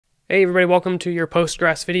Hey everybody, welcome to your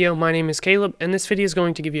Postgres video. My name is Caleb, and this video is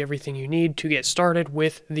going to give you everything you need to get started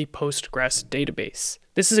with the Postgres database.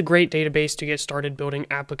 This is a great database to get started building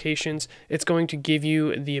applications. It's going to give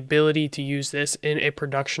you the ability to use this in a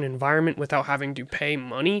production environment without having to pay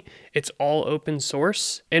money. It's all open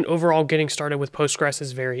source, and overall getting started with Postgres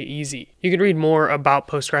is very easy. You can read more about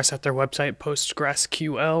Postgres at their website,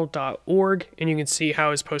 PostgreSQL.org, and you can see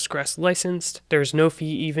how is Postgres licensed. There's no fee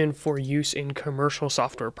even for use in commercial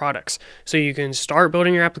software products. So you can start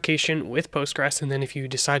building your application with Postgres, and then if you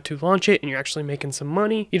decide to launch it and you're actually making some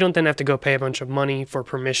money, you don't then have to go pay a bunch of money for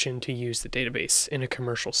permission to use the database in a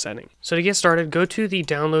commercial setting. So to get started, go to the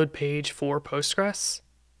download page for Postgres,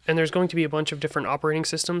 and there's going to be a bunch of different operating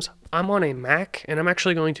systems. I'm on a Mac, and I'm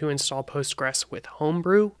actually going to install Postgres with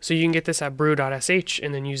Homebrew. So you can get this at brew.sh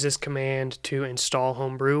and then use this command to install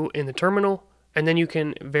Homebrew in the terminal, and then you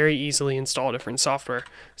can very easily install different software.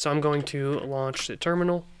 So I'm going to launch the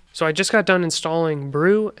terminal. So I just got done installing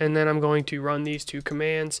Brew, and then I'm going to run these two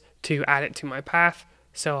commands to add it to my path.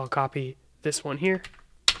 So I'll copy this one here,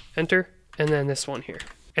 enter, and then this one here.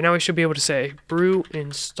 And now we should be able to say brew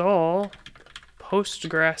install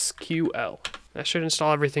PostgreSQL. That should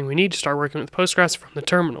install everything we need to start working with Postgres from the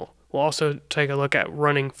terminal. We'll also take a look at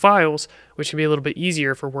running files, which can be a little bit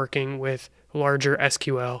easier for working with larger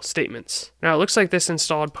SQL statements. Now it looks like this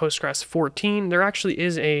installed Postgres 14. There actually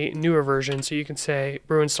is a newer version, so you can say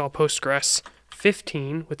brew install Postgres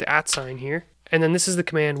 15 with the @ sign here. And then this is the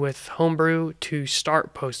command with Homebrew to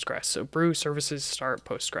start Postgres. So brew services start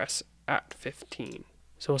Postgres at 15.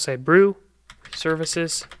 So we'll say brew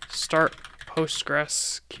services start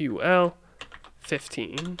PostgreSQL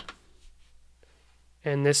 15.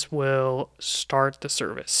 And this will start the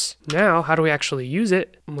service. Now, how do we actually use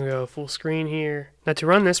it? I'm gonna go full screen here. Now to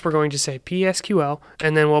run this, we're going to say PSQL,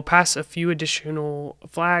 and then we'll pass a few additional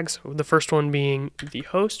flags. The first one being the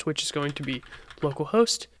host, which is going to be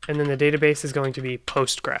localhost, and then the database is going to be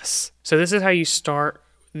Postgres. So this is how you start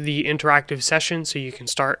the interactive session, so you can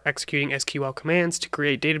start executing SQL commands to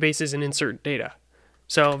create databases and insert data.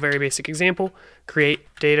 So very basic example, create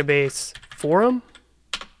database forum,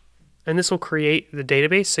 and this will create the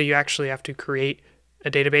database. So you actually have to create a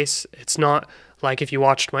database. It's not like if you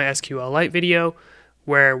watched my SQLite video,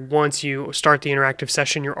 where once you start the interactive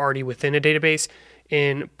session, you're already within a database.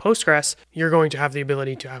 In Postgres, you're going to have the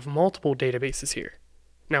ability to have multiple databases here.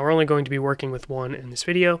 Now we're only going to be working with one in this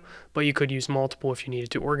video, but you could use multiple if you needed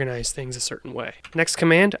to organize things a certain way. Next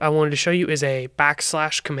command I wanted to show you is a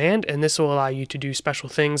 / command, and this will allow you to do special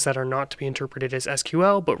things that are not to be interpreted as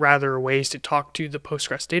SQL, but rather ways to talk to the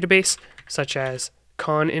Postgres database, such as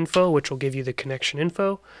con info, which will give you the connection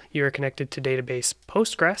info. You are connected to database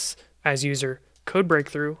Postgres as user code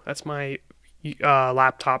breakthrough. That's my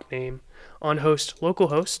laptop name. On host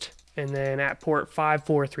localhost, and then at port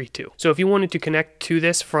 5432. So if you wanted to connect to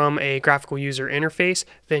this from a graphical user interface,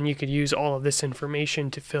 then you could use all of this information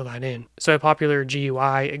to fill that in. So a popular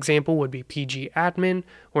GUI example would be pgadmin.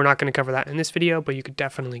 We're not going to cover that in this video, but you could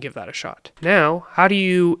definitely give that a shot. Now, how do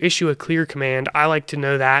you issue a clear command? I like to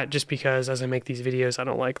know that just because as I make these videos, I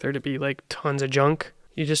don't like there to be like tons of junk.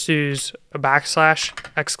 You just use a !!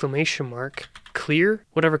 clear.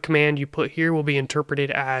 Whatever command you put here will be interpreted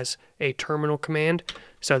as a terminal command.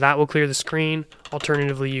 So that will clear the screen.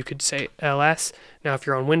 Alternatively, you could say ls. Now, if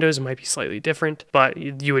you're on Windows, it might be slightly different, but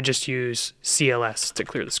you would just use cls to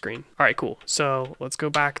clear the screen. All right, cool. So let's go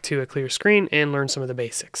back to a clear screen and learn some of the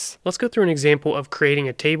basics. Let's go through an example of creating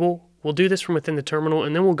a table. We'll do this from within the terminal,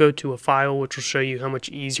 and then we'll go to a file, which will show you how much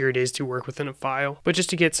easier it is to work within a file. But just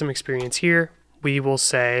to get some experience here, we will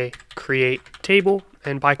say create table,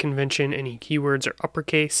 and by convention any keywords are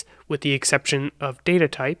uppercase with the exception of data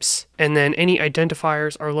types, and then any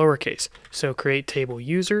identifiers are lowercase. So create table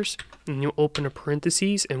users, and you'll open a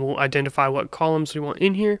parentheses and we'll identify what columns we want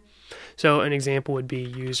in here. So an example would be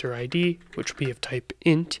user ID, which will be of type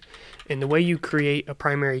int, and the way you create a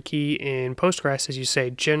primary key in Postgres is you say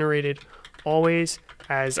generated always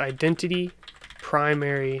as identity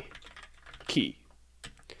primary key.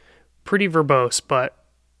 Pretty verbose, but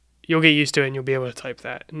you'll get used to it and you'll be able to type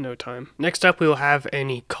that in no time. Next up, we will have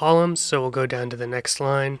any columns, so we'll go down to the next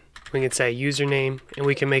line. We can say username, and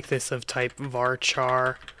we can make this of type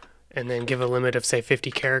varchar, and then give a limit of say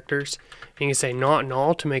 50 characters. And you can say not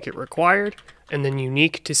null to make it required, and then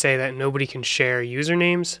unique to say that nobody can share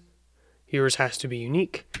usernames. Yours has to be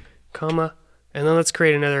unique, comma, and then let's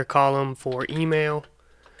create another column for email,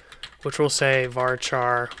 which will say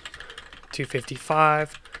varchar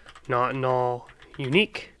 255. Not null,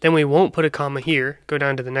 unique. Then we won't put a comma here. Go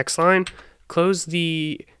down to the next line, close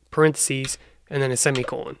the parentheses, and then a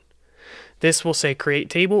semicolon. This will say create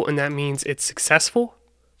table, and that means it's successful.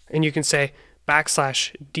 and you can say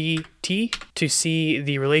 \dt to see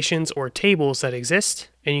the relations or tables that exist.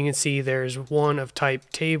 And you can see there's one of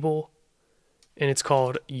type table, and it's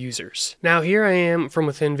called users. Now here I am from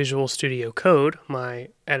within Visual Studio Code, my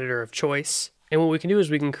editor of choice. And what we can do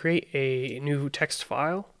is we can create a new text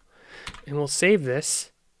file, and we'll save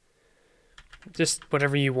this, just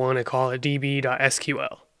whatever you want to call it,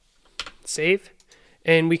 db.sql. Save,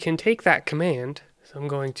 and we can take that command. So I'm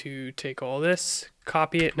going to take all this,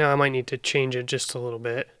 copy it. Now I might need to change it just a little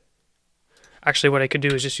bit. Actually, what I could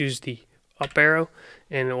do is just use the up arrow,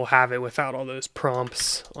 and it will have it without all those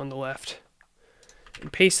prompts on the left.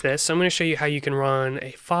 And paste this. So I'm going to show you how you can run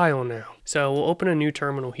a file now. So we'll open a new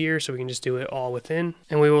terminal here so we can just do it all within.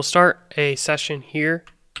 And we will start a session here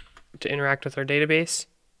to interact with our database.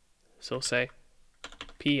 So we'll say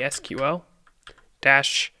PSQL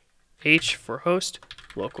 -h for host,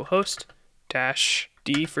 localhost,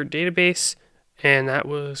 -d for database, and that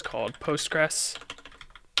was called Postgres.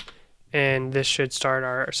 And this should start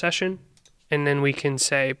our session. And then we can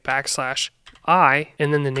say \i,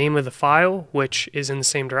 and then the name of the file, which is in the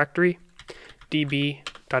same directory,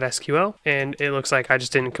 db.sql. And it looks like I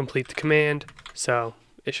just didn't complete the command, so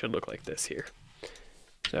it should look like this here.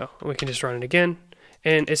 So we can just run it again.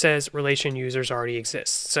 And it says relation users already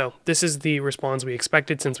exists. So this is the response we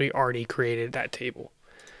expected since we already created that table.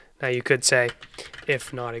 Now you could say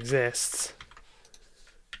if not exists,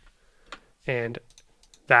 and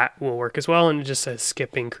that will work as well, and it just says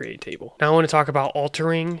skipping create table. Now I want to talk about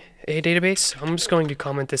altering a database. I'm just going to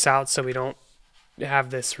comment this out so we don't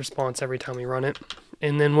have this response every time we run it.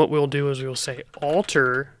 And then what we'll do is we'll say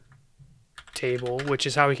alter table, which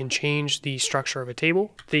is how we can change the structure of a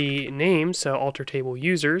table. The name, so alter table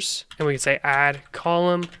users, and we can say add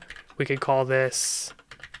column. We could call this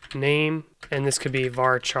name, and this could be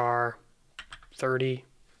varchar 30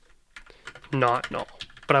 not null,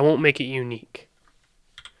 but I won't make it unique.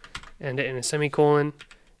 End it in a semicolon,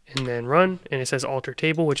 and then run, and it says alter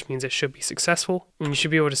table, which means it should be successful. And you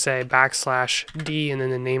should be able to say \d and then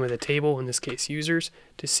the name of the table, in this case users,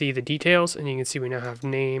 to see the details, and you can see we now have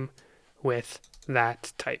name with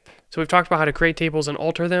that type. So we've talked about how to create tables and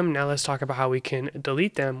alter them. Now let's talk about how we can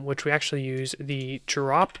delete them, which we actually use the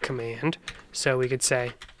drop command. So we could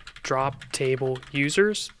say drop table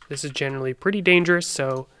users. This is generally pretty dangerous,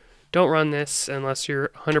 so don't run this unless you're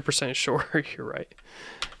 100% sure you're right.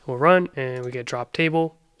 We'll run, and we get drop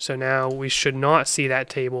table. So now we should not see that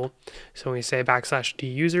table. So when we say \d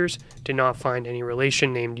users, did not find any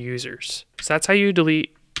relation named users. So that's how you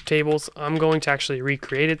delete tables. I'm going to actually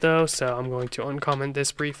recreate it though, so I'm going to uncomment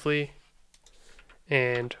this briefly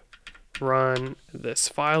and run this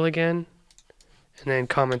file again, and then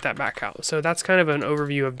comment that back out. So that's kind of an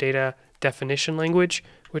overview of data definition language,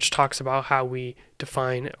 which talks about how we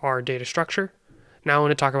define our data structure. Now I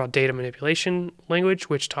want to talk about data manipulation language,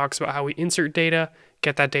 which talks about how we insert data,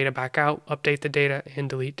 get that data back out, update the data, and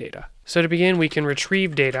delete data. So to begin, we can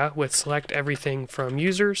retrieve data with select everything from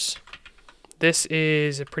users. This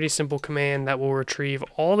is a pretty simple command that will retrieve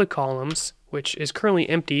all the columns, which is currently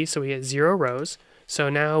empty, so we get 0 rows. So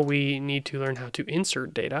now we need to learn how to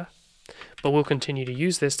insert data, but we'll continue to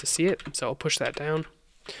use this to see it. So I'll push that down.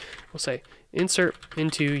 We'll say insert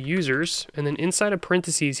into users, and then inside of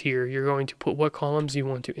parentheses here, you're going to put what columns you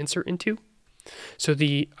want to insert into. So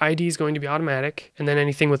the ID is going to be automatic, and then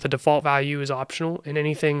anything with the default value is optional, and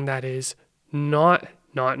anything that is not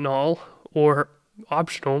null or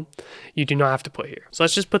optional, you do not have to put here. So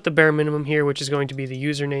let's just put the bare minimum here, which is going to be the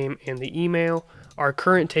username and the email. Our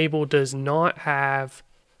current table does not have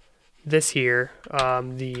this here,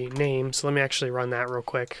 the name. So let me actually run that real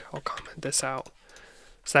quick. I'll comment this out.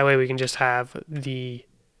 So that way we can just have the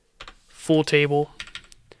full table.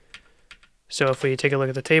 So if we take a look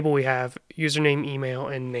at the table, we have username, email,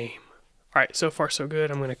 and name. All right, so far so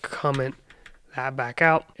good. I'm going to comment that back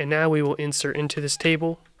out. And now we will insert into this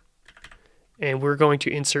table. And we're going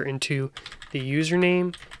to insert into the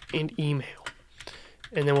username and email.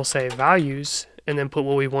 And then we'll say values, and then put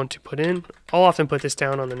what we want to put in. I'll often put this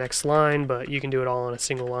down on the next line, but you can do it all on a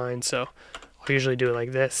single line. So I'll usually do it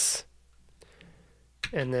like this.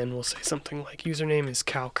 And then we'll say something like username is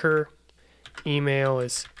calcur, email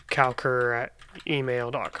is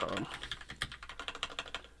calcur@email.com.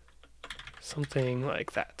 Something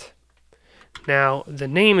like that. Now the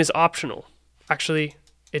name is optional. Actually,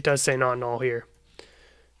 it does say not null here.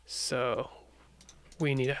 So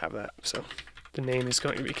we need to have that. So the name is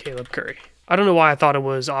going to be Caleb Curry. I don't know why I thought it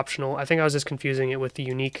was optional. I think I was just confusing it with the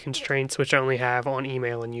unique constraints, which I only have on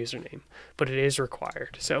email and username, but it is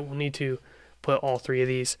required. So we'll need to put all three of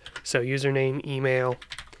these. So username, email,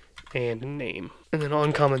 and name. And then I'll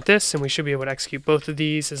uncomment this, and we should be able to execute both of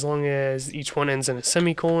these. As long as each one ends in a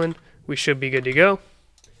semicolon, we should be good to go.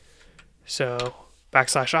 So \i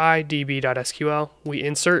db.sql, we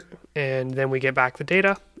insert, and then we get back the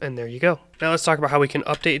data, and there you go. Now let's talk about how we can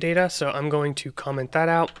update data. So I'm going to comment that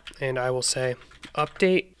out, and I will say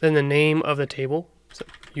update, then the name of the table, so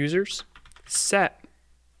users, set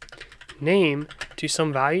name to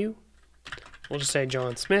some value. We'll just say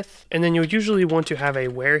John Smith, and then you'll usually want to have a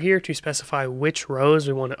where here to specify which rows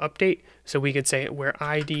we want to update. So we could say where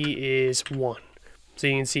ID is 1. So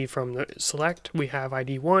you can see from the select, we have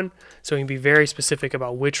ID 1. So we can be very specific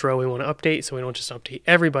about which row we want to update, so we don't just update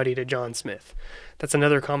everybody to John Smith. That's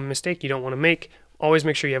another common mistake you don't want to make. Always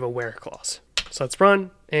make sure you have a where clause. So let's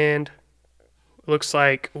run, and it looks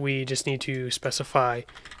like we just need to specify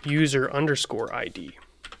user underscore ID.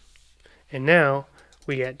 And now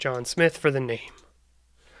we get John Smith for the name.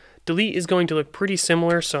 Delete is going to look pretty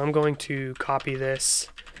similar, so I'm going to copy this,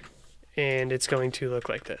 and it's going to look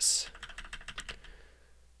like this.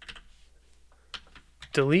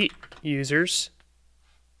 Delete users,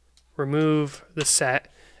 remove the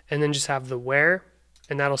set, and then just have the where,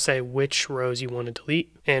 and that'll say which rows you want to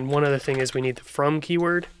delete. And one other thing is we need the from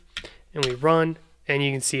keyword, and we run, and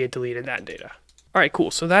you can see it deleted that data. All right,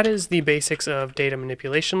 cool. So that is the basics of data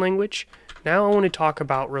manipulation language. Now I want to talk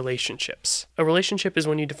about relationships. A relationship is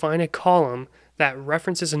when you define a column that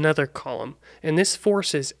references another column, and this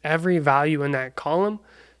forces every value in that column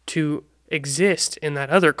to exist in that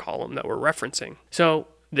other column that we're referencing. So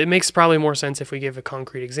it makes probably more sense if we give a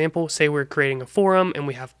concrete example. Say we're creating a forum and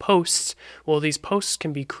we have posts. Well, these posts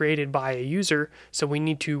can be created by a user, so we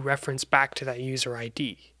need to reference back to that user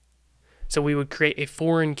ID. So we would create a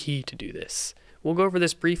foreign key to do this. We'll go over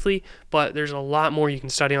this briefly, but there's a lot more you can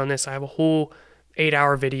study on this. I have a whole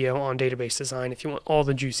 8-hour video on database design if you want all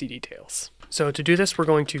the juicy details. So to do this, we're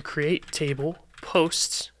going to create table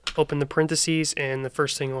posts, open the parentheses, and the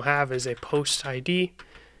first thing we'll have is a post ID,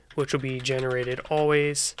 which will be generated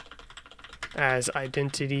always as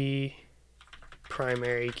identity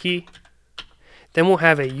primary key. Then we'll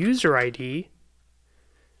have a user ID,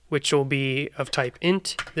 which will be of type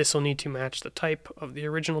int. This will need to match the type of the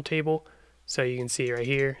original table. So you can see right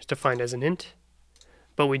here, it's defined as an int.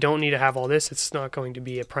 But we don't need to have all this. It's not going to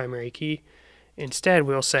be a primary key. Instead,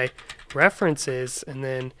 we'll say references, and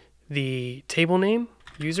then the table name,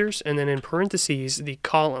 users, and then in parentheses, the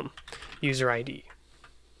column, user ID.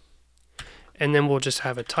 And then we'll just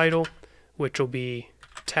have a title, which will be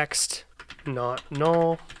text, not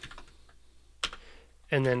null,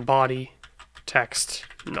 and then body, text,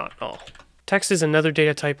 not null. Text is another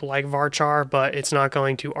data type like varchar, but it's not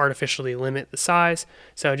going to artificially limit the size,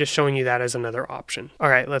 so just showing you that as another option. All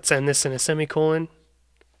right, let's end this in a semicolon.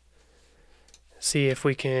 See if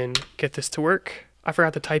we can get this to work. I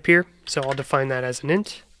forgot to type here, so I'll define that as an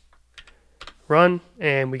int. Run,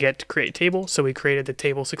 and we get to create table, so we created the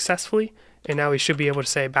table successfully, and now we should be able to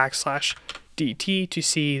say \dt to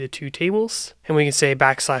see the two tables, and we can say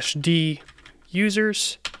 \d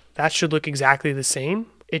users. That should look exactly the same.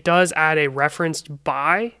 It does add a referenced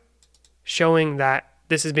by, showing that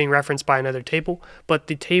this is being referenced by another table, but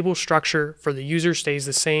the table structure for the user stays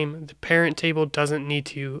the same. The parent table doesn't need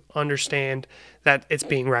to understand that it's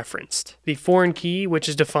being referenced. The foreign key, which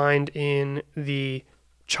is defined in the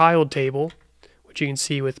child table, which you can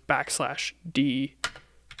see with \d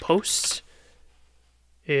posts,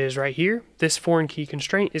 is right here. This foreign key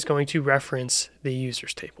constraint is going to reference the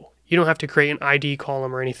users table. You don't have to create an ID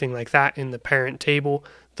column or anything like that in the parent table,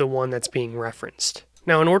 the one that's being referenced.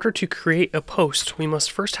 Now, in order to create a post, we must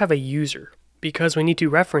first have a user, because we need to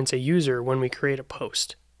reference a user when we create a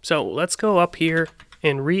post. So let's go up here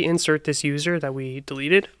and reinsert this user that we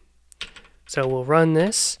deleted. So we'll run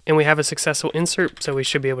this, and we have a successful insert, so we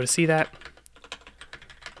should be able to see that.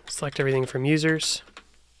 Select everything from users,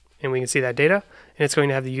 and we can see that data, and it's going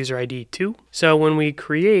to have the user ID too. So when we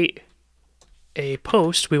create a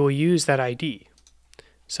post, we will use that ID.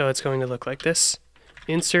 So it's going to look like this.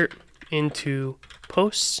 Insert into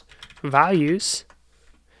posts, values,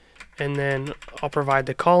 and then I'll provide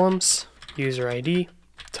the columns, user ID,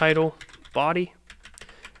 title, body,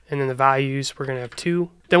 and then the values, we're going to have 2.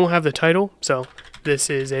 Then we'll have the title, so this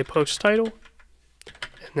is a post title,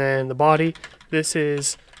 and then the body, this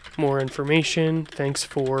is more information, thanks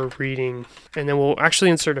for reading, and then we'll actually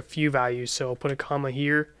insert a few values, so I'll put a comma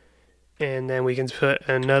here, and then we can put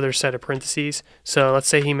another set of parentheses. So let's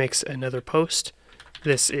say he makes another post.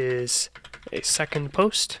 This is a second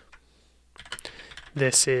post.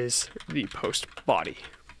 This is the post body.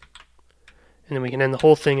 And then we can end the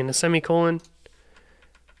whole thing in a semicolon.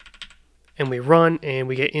 and we run and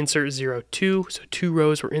we get insert 0, 2, so 2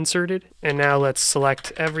 rows were inserted. And now let's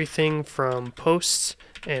select everything from posts,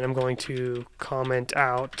 and I'm going to comment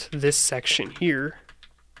out this section here.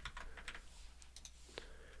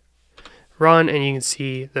 Run, and you can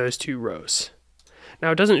see those 2 rows. Now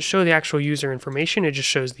it doesn't show the actual user information, it just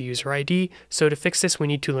shows the user ID. So to fix this, we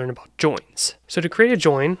need to learn about joins. So to create a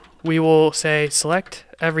join, we will say select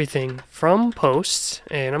everything from posts,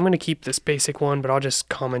 and I'm going to keep this basic one, but I'll just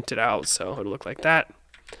comment it out so it'll look like that.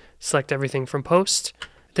 Select everything from posts.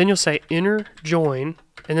 Then you'll say inner join,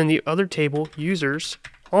 and then the other table, users,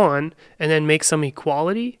 on, and then make some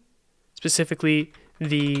equality, specifically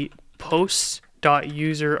the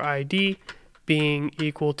posts.userid being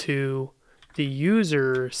equal to the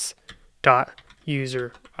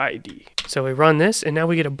users.user ID. So we run this, and now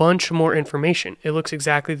we get a bunch more information. It looks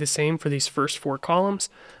exactly the same for these first 4 columns,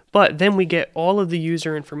 but then we get all of the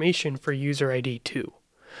user information for user ID too.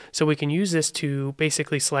 So we can use this to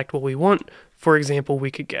basically select what we want. For example,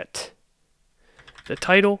 we could get the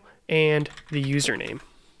title and the username.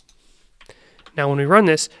 Now when we run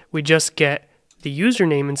this, we just get the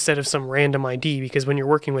username instead of some random ID, because when you're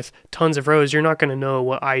working with tons of rows, you're not going to know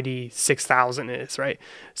what ID 6000 is, right?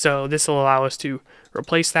 So this will allow us to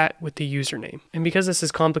replace that with the username. And because this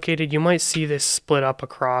is complicated, you might see this split up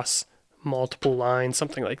across multiple lines,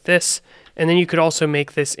 something like this. And then you could also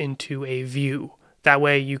make this into a view. That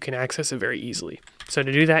way you can access it very easily. So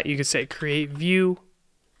to do that, you could say create view,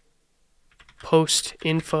 post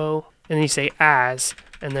info, and then you say as,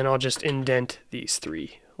 and then I'll just indent these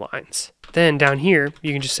 3 lines. Then down here,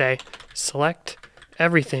 you can just say select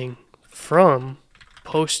everything from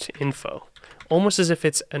post info, almost as if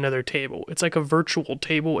it's another table. It's like a virtual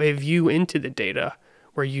table, a view into the data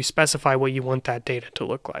where you specify what you want that data to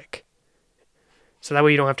look like. So that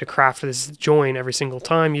way you don't have to craft this join every single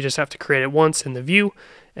time. You just have to create it once in the view,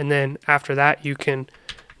 and then after that you can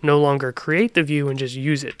no longer create the view and just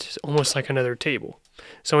use it. It's almost like another table.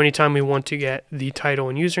 So anytime we want to get the title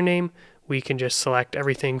and username, we can just select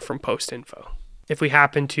everything from post info. If we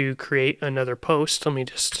happen to create another post, let me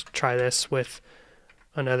just try this with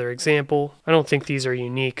another example. I don't think these are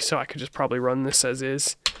unique, so I could just probably run this as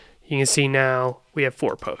is. You can see now we have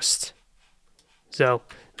 4 posts. So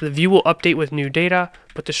the view will update with new data,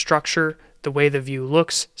 but the structure, the way the view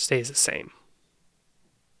looks, stays the same.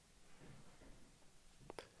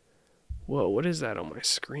 Whoa, what is that on my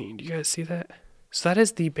screen? Do you guys see that? So that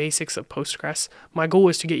is the basics of Postgres. My goal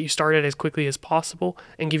is to get you started as quickly as possible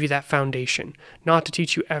and give you that foundation, not to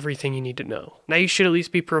teach you everything you need to know. Now you should at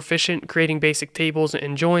least be proficient creating basic tables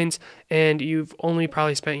and joins, and you've only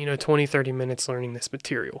probably spent 20-30 minutes learning this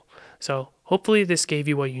material. So hopefully this gave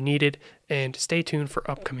you what you needed, and stay tuned for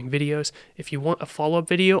upcoming videos. If you want a follow-up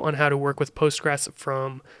video on how to work with Postgres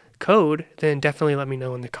from code, then definitely let me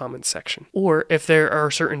know in the comments section. Or if there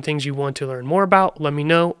are certain things you want to learn more about, let me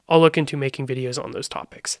know. I'll look into making videos on those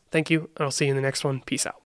topics. Thank you, and I'll see you in the next one. Peace out.